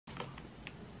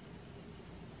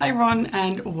Hi everyone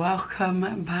and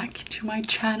welcome back to my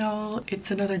channel. It's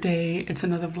another day, it's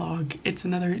another vlog, it's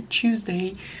another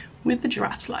Tuesday with the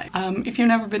Giraffe's Life. If you've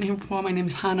never been here before, my name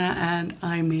is Hannah and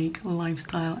I make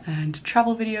lifestyle and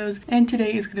travel videos, and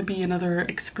today is going to be another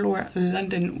explore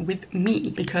London with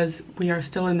me because we are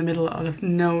still in the middle of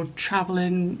no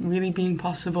traveling really being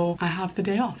possible. I have the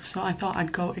day off, so I thought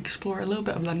I'd go explore a little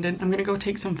bit of London. I'm gonna go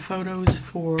take some photos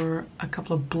for a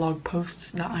couple of blog posts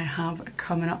that I have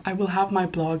coming up. I will have my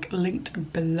blog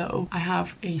linked below. I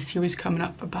have a series coming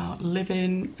up about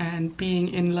living and being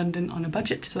in London on a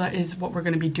budget, so that is what we're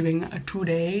going to be doing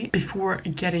today. Before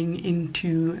getting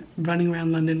into running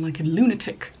around London like a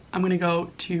lunatic, I'm gonna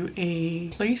go to a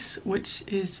place which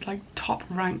is like top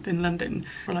ranked in London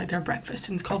for like their breakfast,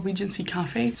 and it's called Regency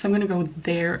Café. So I'm gonna go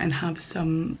there and have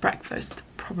some breakfast,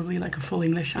 probably like a full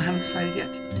English. I haven't decided yet.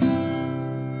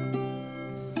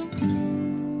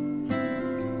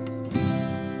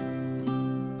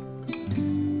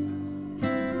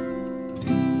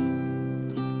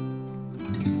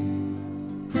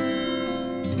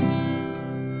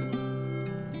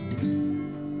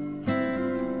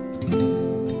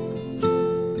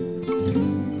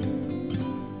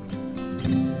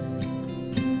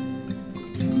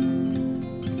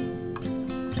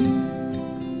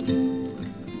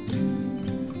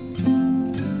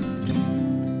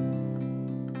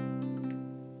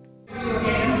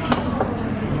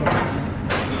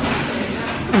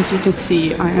 As you can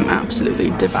see, I am absolutely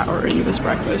devouring this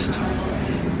breakfast.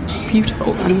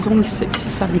 Beautiful, and it was only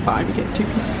 £6.75. You get 2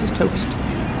 pieces of toast,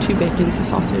 2 bacons, a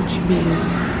sausage, beans,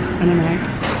 and an egg.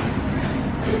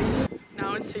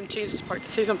 Now in St James's Park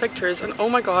to take some pictures, and oh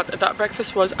my god, that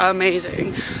breakfast was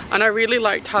amazing. And I really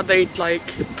liked how they'd like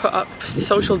put up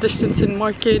social distancing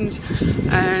markings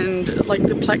and like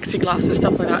the plexiglass and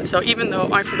stuff like that. So even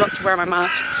though I forgot to wear my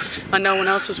mask and no one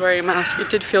else was wearing a mask, it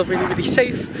did feel really, really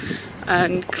safe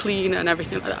and clean and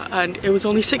everything like that. And it was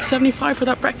only £6.75 for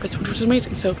that breakfast, which was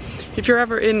amazing. So if you're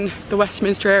ever in the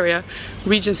Westminster area,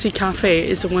 Regency Café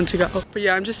is the one to go. But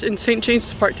yeah, I'm just in St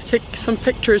James's Park to take some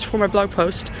pictures for my blog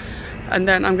post, and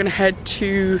then I'm gonna head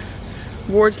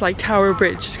towards like Tower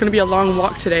Bridge. It's gonna be a long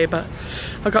walk today, but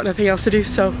I've got nothing else to do,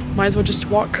 so might as well just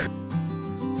walk.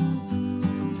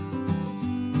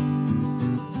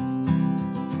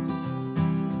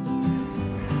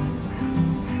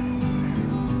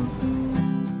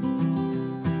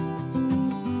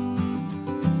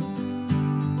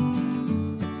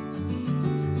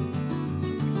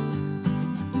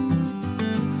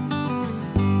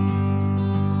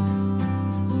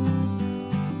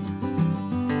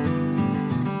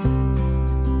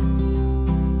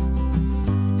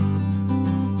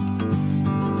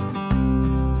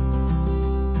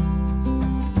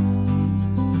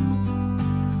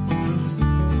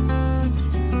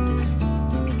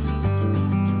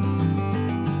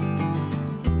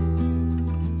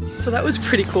 So that was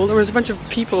pretty cool. There was a bunch of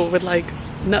people with like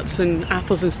nuts and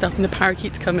apples and stuff, and the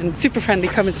parakeets come and super friendly,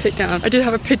 come and sit down. I did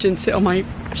have a pigeon sit on my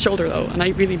shoulder though, and I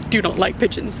really do not like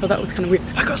pigeons, so that was kind of weird.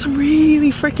 I got some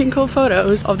really freaking cool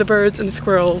photos of the birds and the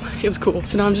squirrel. It was cool.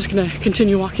 So now I'm just gonna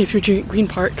continue walking through Green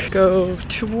Park, go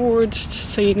towards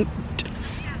St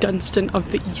Dunstan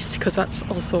of the East, because that's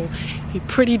also a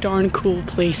pretty darn cool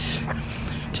place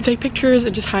to take pictures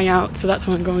and just hang out. So that's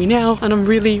where I'm going now, and I'm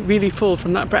really full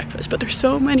from that breakfast. But there's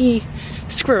so many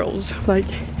squirrels. Like,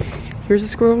 here's a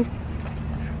squirrel.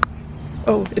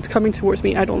 Oh, it's coming towards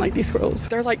me. I don't like these squirrels.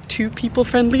 They're like too people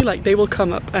friendly. Like, they will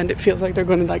come up and it feels like they're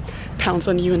going to like pounce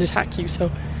on you and attack you.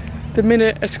 So the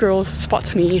minute a squirrel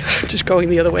spots me, I'm just going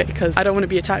the other way because I don't want to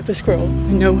be attacked by a squirrel.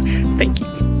 No, thank you.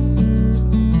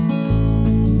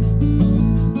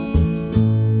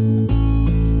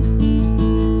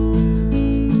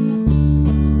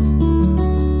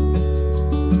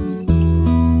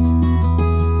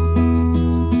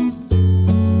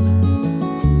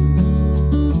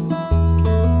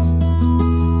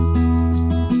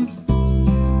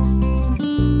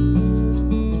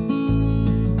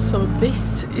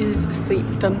 This is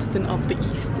St Dunstan of the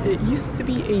East. It used to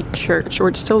be a church, or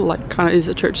it still like kind of is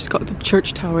a church. It's got the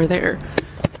church tower there,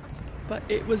 but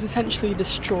it was essentially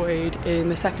destroyed in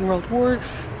the Second World War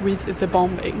with the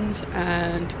bombings,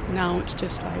 and now it's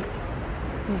just like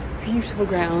these beautiful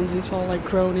grounds, and it's all like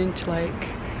grown into like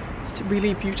this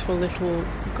really beautiful little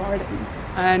garden,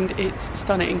 and it's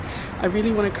stunning. I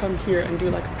really want to come here and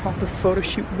do like a proper photo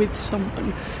shoot with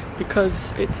someone, because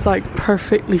it's like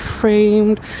perfectly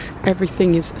framed.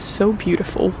 Everything is so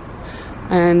beautiful,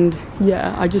 and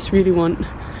yeah, I just really want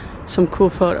some cool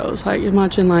photos. Like,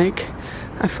 imagine like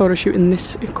a photo shoot in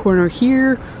this corner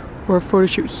here, for a photo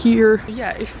shoot here.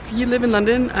 Yeah, if you live in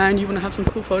London and you want to have some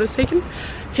cool photos taken,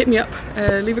 hit me up,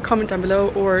 leave a comment down below,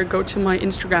 or go to my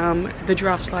Instagram,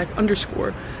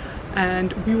 thegiraffeslife_,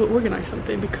 and we will organize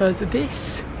something, because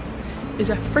this is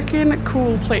a freaking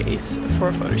cool place for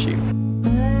a photo shoot.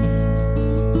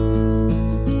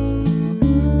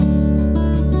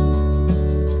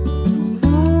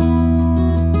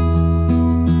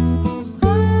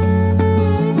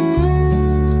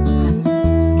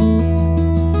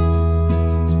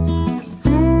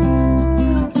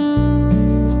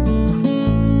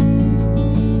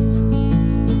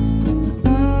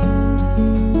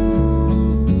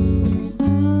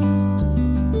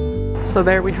 So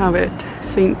there we have it,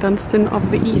 St Dunstan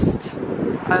of the East.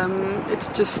 It's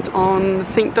just on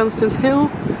St Dunstan's Hill,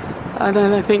 and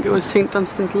then I think it was St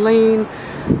Dunstan's Lane,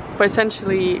 but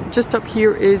essentially just up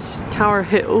here is Tower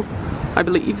Hill, I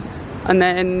believe, and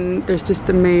then there's just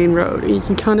the main road, and you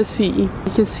can kind of see, you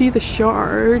can see the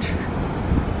Shard.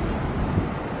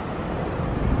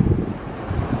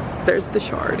 There's the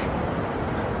Shard.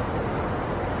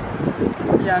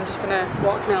 Yeah, I'm just gonna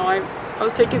walk now. I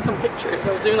was taking some pictures.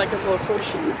 I was doing like a little photo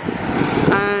shoot,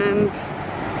 and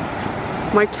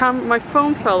my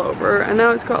phone fell over, and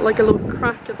now it's got like a little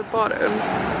crack at the bottom,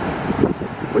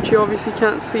 which you obviously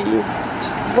can't see,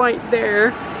 just right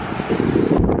there. Here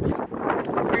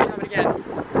you have it again.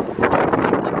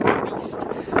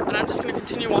 And I'm just going to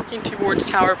continue walking towards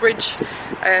Tower Bridge,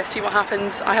 see what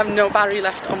happens. I have no battery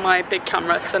left on my big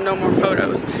camera, so no more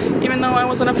photos. Even though I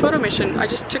was on a photo mission, I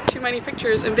just took too many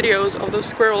pictures and videos of those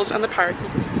squirrels and the parakeets.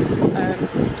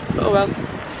 But oh well.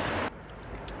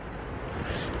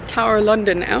 Tower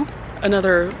London now,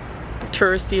 another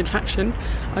touristy attraction.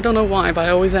 I don't know why, but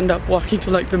I always end up walking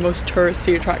to like the most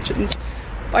touristy attractions.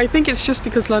 But I think it's just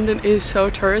because London is so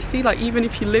touristy. Like, even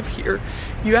if you live here,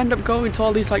 you end up going to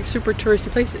all these like super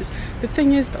touristy places. The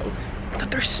thing is though,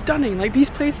 that they're stunning. Like, these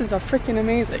places are freaking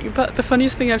amazing. But the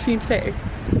funniest thing I've seen today,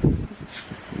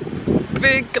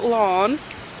 big lawn.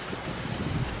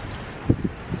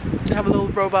 They have a little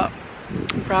robot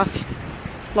grass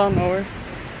lawnmower.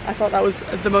 I thought that was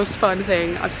the most fun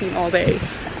thing I've seen all day.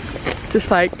 Just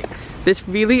like this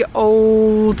really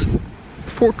old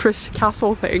fortress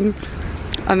castle thing,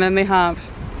 and then they have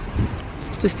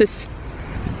just this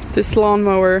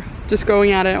lawnmower just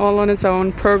going at it all on its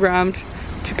own, programmed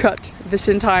to cut this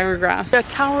entire grass. The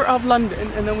Tower of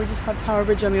London, and then we just have Tower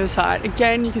Bridge on the other side.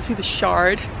 Again, you can see the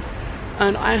Shard,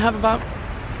 and I have about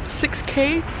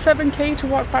 6k, 7k to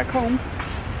walk back home,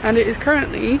 and it is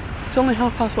currently, it's only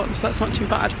 1:30, so that's not too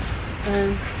bad.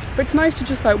 But it's nice to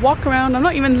just like walk around. I'm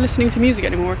not even listening to music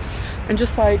anymore, and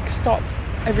just like stop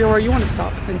everywhere you want to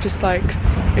stop and just like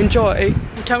enjoy.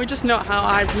 Can we just note how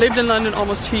I've lived in London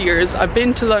almost 2 years. I've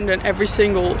been to London every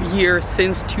single year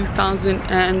since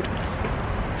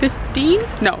 2015?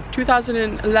 No,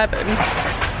 2011,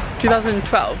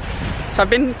 2012. So I've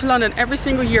been to London every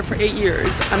single year for 8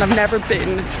 years, and I've never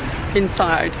been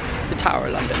inside the Tower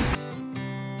of London.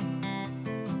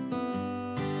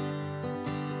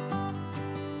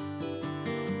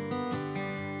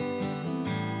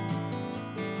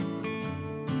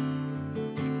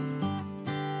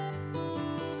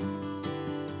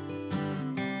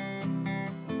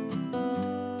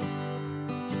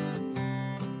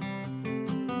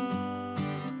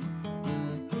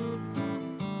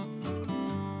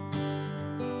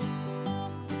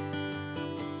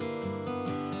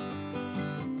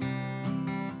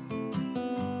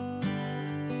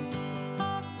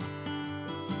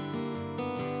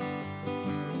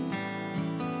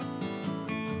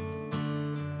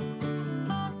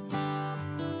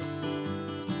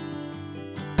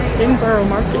 In Borough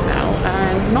Market now,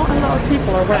 and not a lot of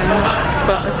people are wearing masks,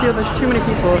 but I feel there's too many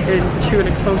people in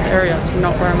a closed area to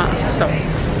not wear a mask, so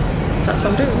that's what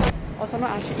I'm doing. Also, I'm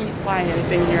not actually buying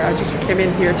anything here. I just came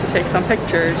in here to take some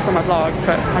pictures for my vlog,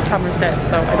 but my camera's dead,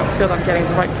 so I don't feel I'm getting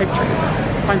the right pictures.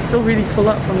 I'm still really full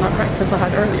up from that breakfast I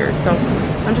had earlier, so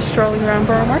I'm just strolling around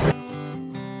Borough Market.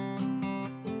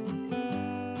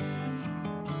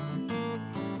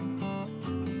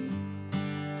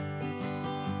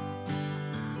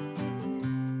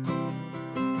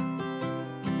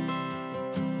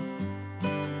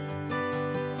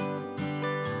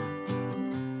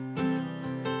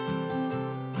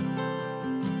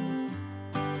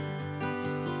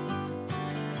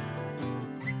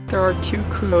 There are two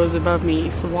crows above me,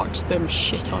 so watch them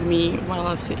shit on me while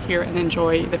I sit here and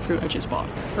enjoy the fruit I just bought.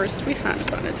 First we hand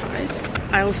sanitize.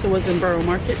 I also was in Borough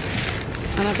Market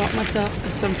and I bought myself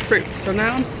some fruit. So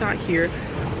now I'm sat here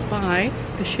by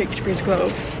the Shakespeare's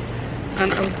Globe,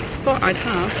 and I thought I'd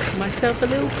have myself a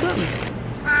little plum.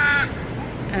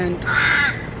 And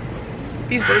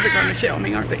These birds are gonna shit on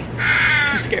me, aren't they?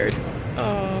 I'm scared.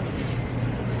 Oh,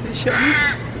 did they shit on me?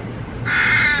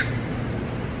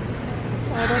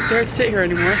 Oh, I don't dare to sit here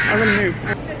anymore. I'm gonna move.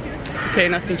 Okay,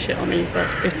 nothing shit on me, but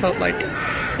it felt like it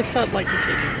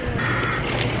did.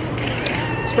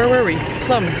 So where were we?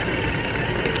 Plum.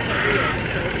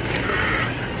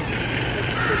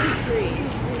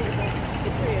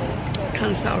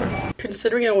 Kind of sour.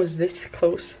 Considering I was this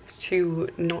close to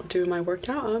not doing my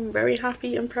workout, I'm very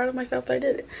happy and proud of myself that I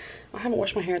did it. I haven't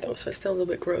washed my hair though, so it's still a little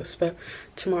bit gross, but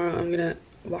tomorrow I'm gonna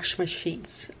wash my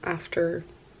sheets after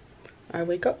I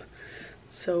wake up.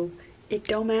 So it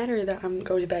don't matter that I'm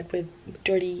going to bed with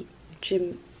dirty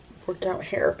gym workout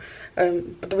hair.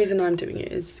 But the reason I'm doing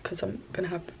it is because I'm gonna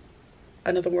have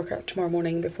another workout tomorrow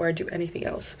morning before I do anything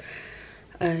else.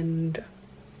 And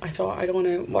I thought I don't want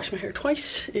to wash my hair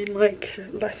twice in like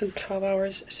less than 12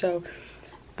 hours. So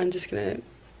I'm just gonna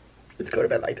go to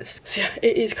bed like this. So yeah,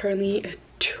 it is currently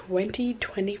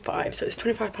 20:25, so it's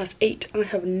 8:25, and I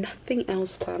have nothing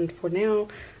else planned for now.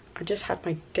 I just had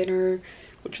my dinner,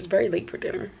 which was very late for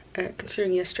dinner,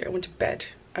 considering yesterday I went to bed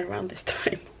at around this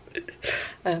time.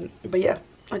 But yeah,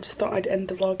 I just thought I'd end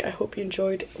the vlog. I hope you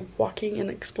enjoyed walking and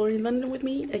exploring London with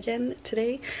me again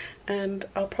today, and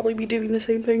I'll probably be doing the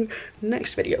same thing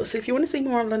next video. So if you want to see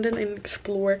more of London and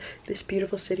explore this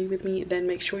beautiful city with me, then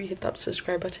make sure you hit that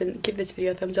subscribe button, give this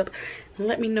video a thumbs up, and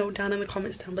let me know down in the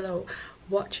comments down below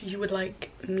what you would like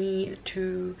me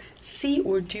to see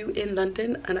or do in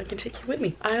London, and I can take you with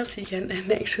me. I'll see you again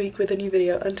next week with a new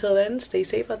video. Until then, stay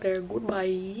safe out there.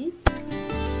 Goodbye.